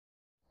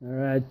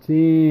Alright,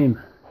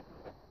 team.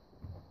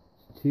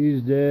 It's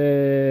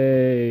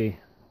Tuesday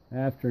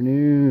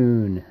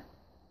afternoon.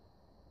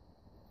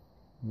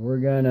 We're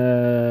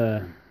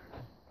gonna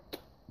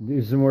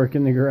do some work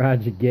in the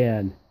garage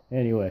again.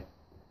 Anyway,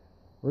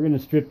 we're gonna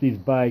strip these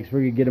bikes. We're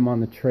gonna get them on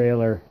the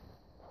trailer.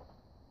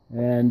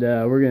 And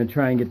we're gonna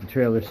try and get the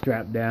trailer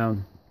strapped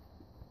down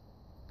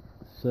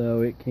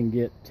so it can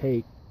get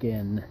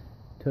taken.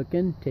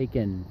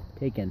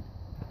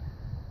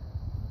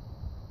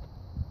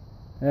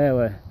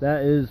 Anyway,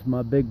 that is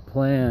my big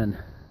plan,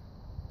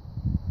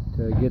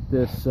 to get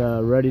this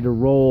ready to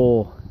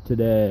roll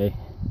today.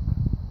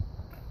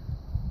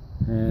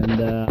 And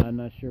I'm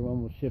not sure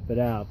when we'll ship it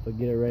out, but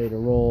get it ready to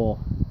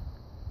roll.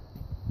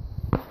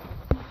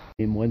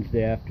 In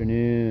Wednesday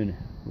afternoon,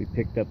 we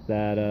picked up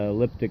that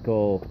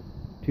elliptical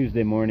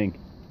Tuesday morning.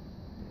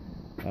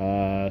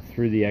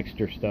 Threw the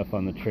extra stuff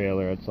on the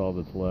trailer, that's all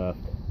that's left.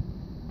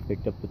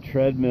 Picked up the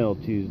treadmill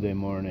Tuesday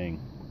morning.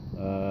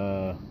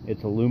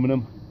 It's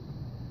aluminum.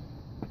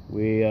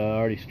 We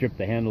already stripped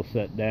the handle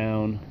set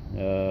down,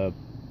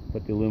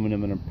 put the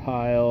aluminum in a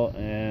pile,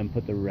 and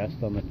put the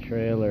rest on the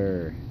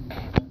trailer.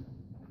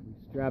 We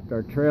strapped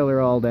our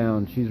trailer all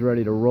down. She's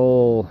ready to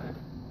roll,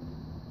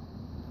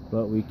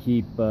 but we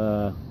keep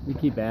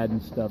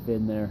adding stuff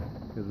in there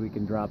because we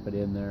can drop it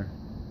in there.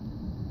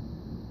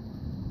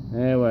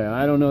 Anyway,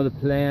 I don't know the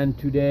plan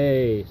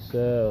today,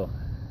 so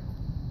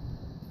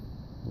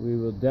we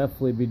will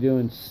definitely be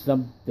doing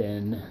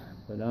something,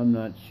 but I'm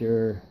not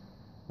sure.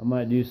 I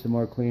might do some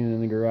more cleaning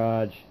in the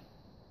garage.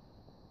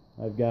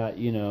 I've got,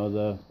 you know,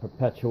 the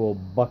perpetual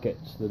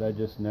buckets that I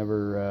just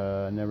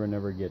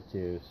never get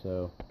to.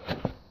 So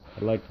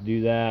I'd like to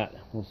do that.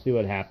 We'll see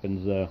what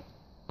happens though.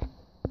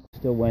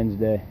 Still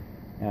Wednesday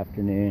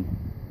afternoon.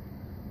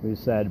 We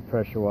decided to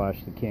pressure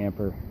wash the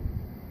camper.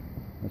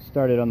 I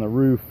started on the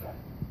roof.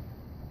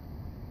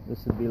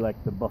 This would be like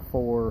the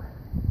before,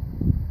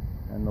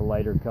 and the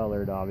lighter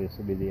colored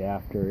obviously be the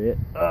after. It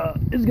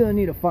is gonna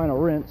need a final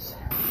rinse.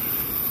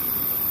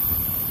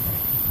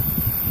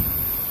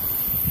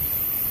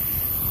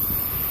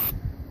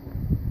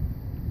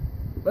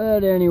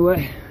 But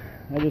anyway,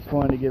 I just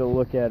wanted to get a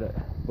look at it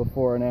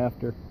before and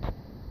after.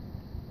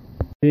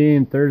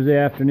 Thursday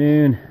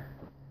afternoon,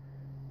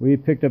 we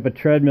picked up a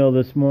treadmill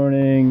this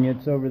morning.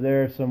 It's over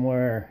there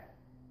somewhere.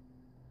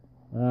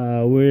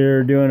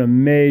 We're doing a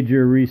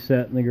major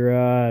reset in the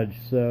garage,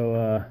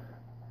 so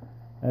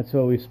that's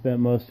what we spent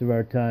most of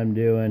our time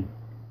doing.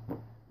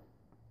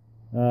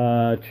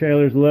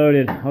 Trailer's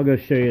loaded. I'll go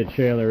show you the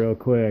trailer real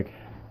quick.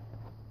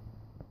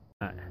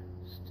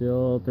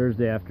 Still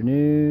Thursday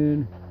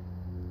afternoon.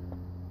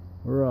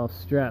 We're all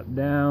strapped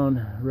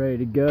down, ready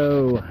to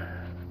go.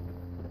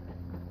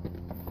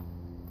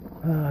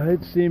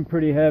 It seemed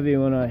pretty heavy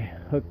when I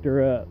hooked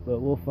her up, but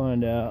we'll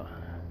find out.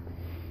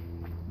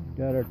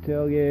 Got our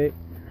tailgate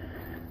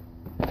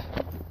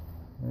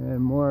and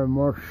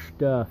more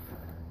stuff.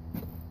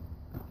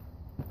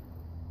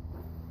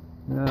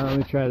 Now let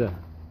me try the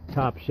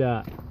top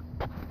shot.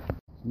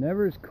 It's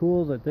never as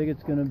cool as I think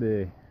it's gonna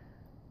be.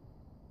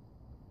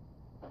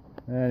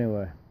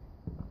 Anyway,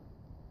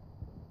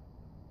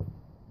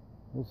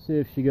 we'll see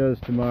if she goes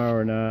tomorrow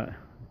or not.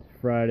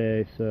 It's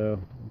Friday, so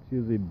it's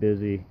usually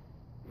busy.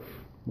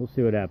 We'll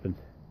see what happens.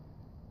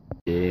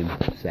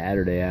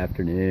 Saturday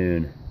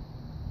afternoon.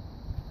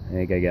 I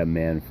think I got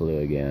man flu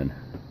again.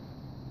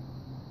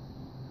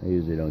 I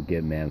usually don't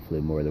get man flu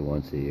more than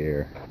once a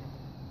year.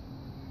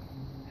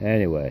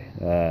 Anyway,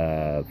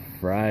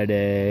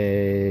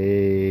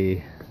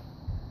 Friday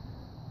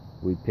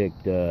we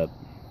picked up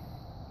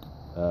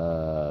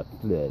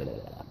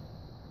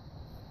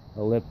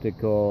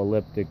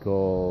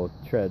elliptical,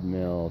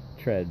 treadmill,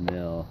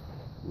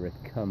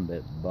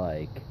 recumbent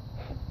bike,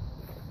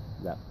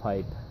 that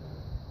pipe,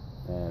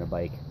 and a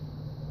bike.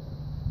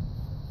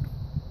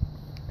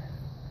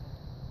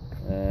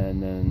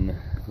 And then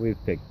we've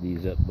picked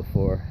these up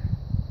before.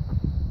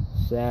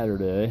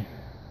 Saturday,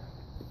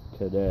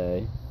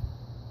 today,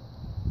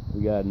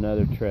 we got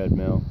another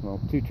treadmill, well,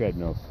 two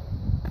treadmills.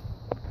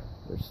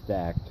 They're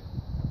stacked.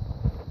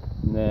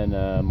 And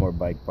then more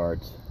bike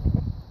parts.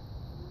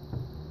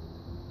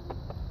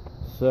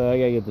 So I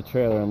gotta get the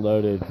trailer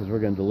unloaded because we're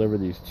gonna deliver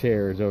these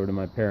chairs over to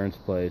my parents'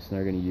 place and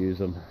they're gonna use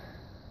them.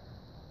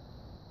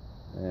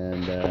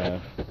 And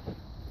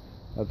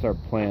that's our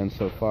plan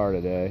so far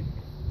today.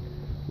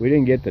 We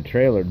didn't get the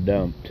trailer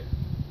dumped.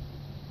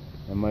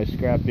 And my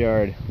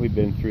scrapyard, we've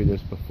been through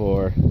this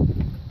before.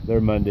 They're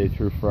Monday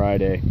through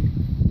Friday.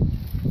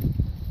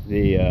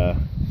 The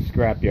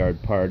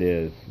scrapyard part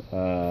is.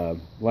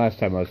 Last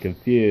time I was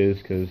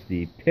confused because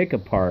the pick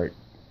apart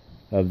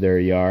of their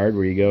yard,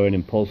 where you go in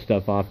and pull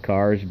stuff off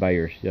cars by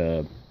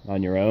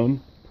on your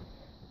own,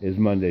 is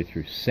Monday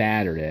through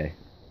Saturday.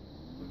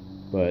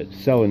 But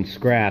selling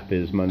scrap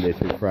is Monday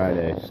through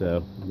Friday.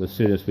 So the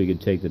soonest we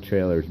could take the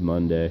trailer is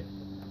Monday,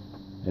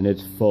 and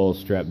it's full,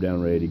 strapped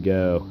down, ready to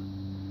go.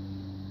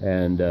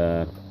 And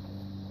it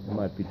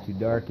might be too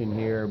dark in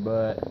here,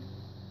 but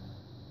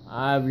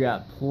I've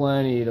got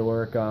plenty to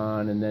work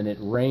on, and then it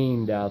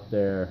rained out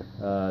there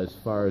as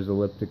far as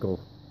elliptical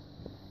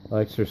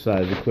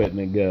exercise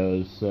equipment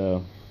goes,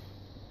 so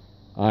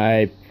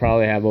I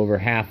probably have over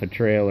half a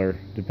trailer,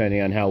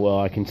 depending on how well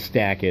I can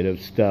stack it,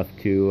 of stuff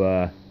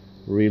to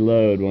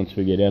reload once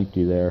we get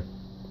empty there.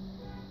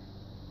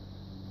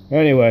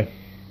 Anyway,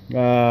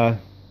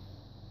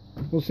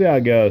 we'll see how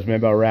it goes.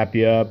 Maybe I'll wrap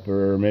you up,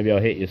 or maybe I'll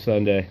hit you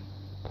Sunday.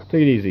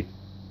 Take it easy.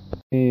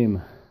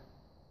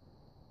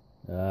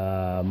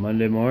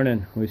 Monday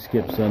morning, we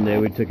skipped Sunday,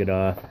 we took it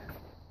off.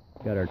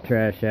 Got our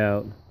trash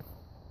out.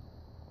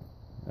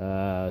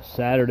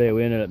 Saturday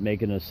we ended up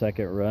making a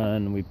second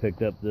run. We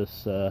picked up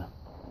this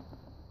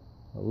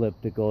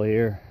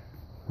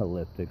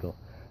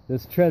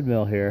this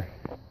treadmill here,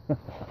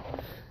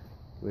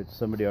 which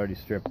somebody already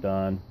stripped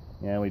on.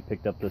 And we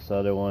picked up this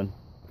other one,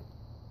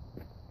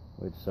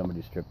 which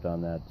somebody stripped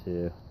on that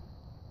too.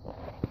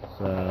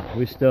 So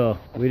we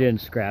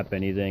didn't scrap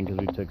anything because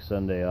we took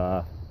Sunday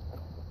off.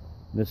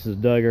 Mrs.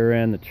 Duggar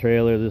ran the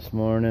trailer this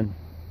morning.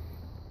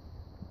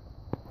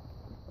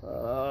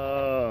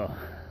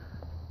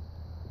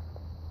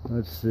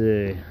 Let's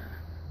see.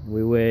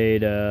 We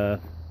weighed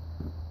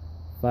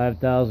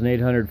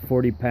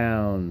 5,840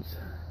 pounds.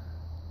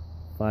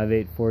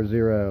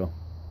 5840.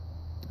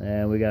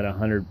 And we got a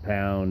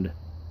 100-pound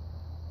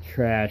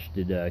trash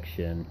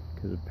deduction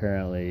because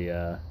apparently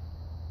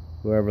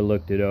whoever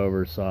looked it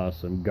over saw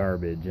some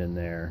garbage in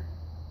there,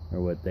 or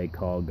what they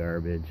call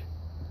garbage.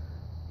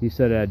 He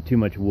said it had too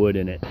much wood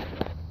in it,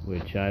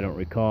 which I don't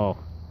recall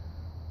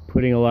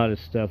putting a lot of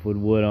stuff with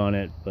wood on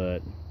it,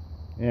 but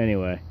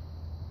anyway,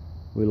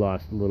 we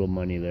lost a little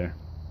money there.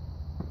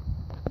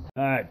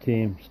 Alright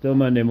team, still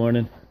Monday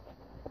morning.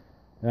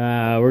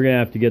 We're gonna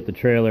have to get the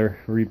trailer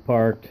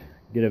reparked,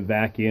 get it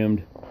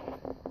vacuumed.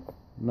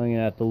 I'm gonna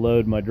have to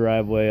load my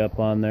driveway up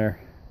on there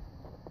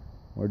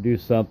or do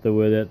something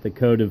with it. The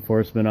code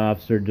enforcement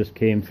officer just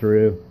came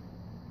through,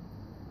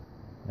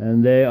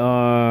 and they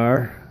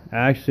are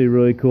actually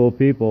really cool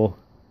people,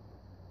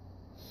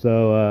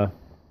 so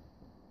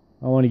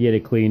I want to get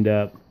it cleaned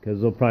up because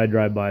they'll probably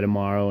drive by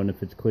tomorrow, and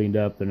if it's cleaned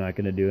up they're not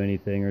going to do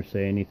anything or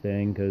say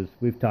anything because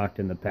we've talked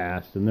in the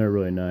past and they're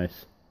really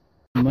nice.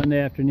 Monday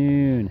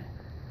afternoon,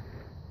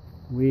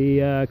 we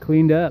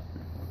cleaned up.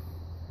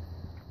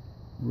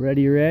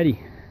 Ready.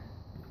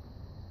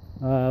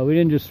 We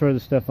didn't just throw the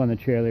stuff on the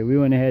trailer, we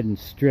went ahead and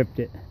stripped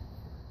it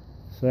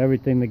so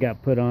everything that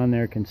got put on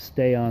there can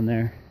stay on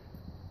there.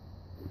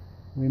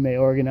 We may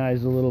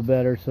organize a little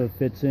better so it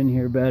fits in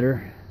here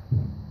better.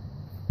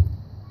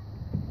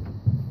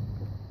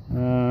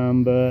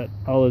 But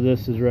all of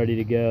this is ready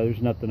to go.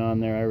 There's nothing on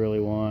there I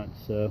really want,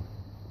 so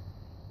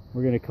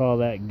we're going to call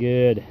that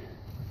good.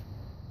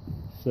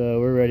 So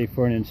we're ready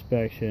for an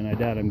inspection. I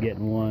doubt I'm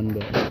getting one,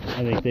 but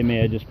I think they may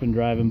have just been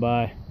driving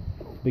by.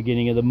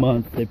 Beginning of the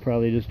month, they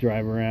probably just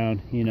drive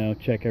around, you know,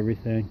 check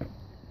everything.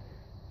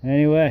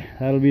 Anyway,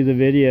 that'll be the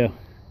video.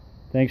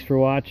 Thanks for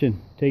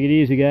watching. Take it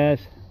easy, guys.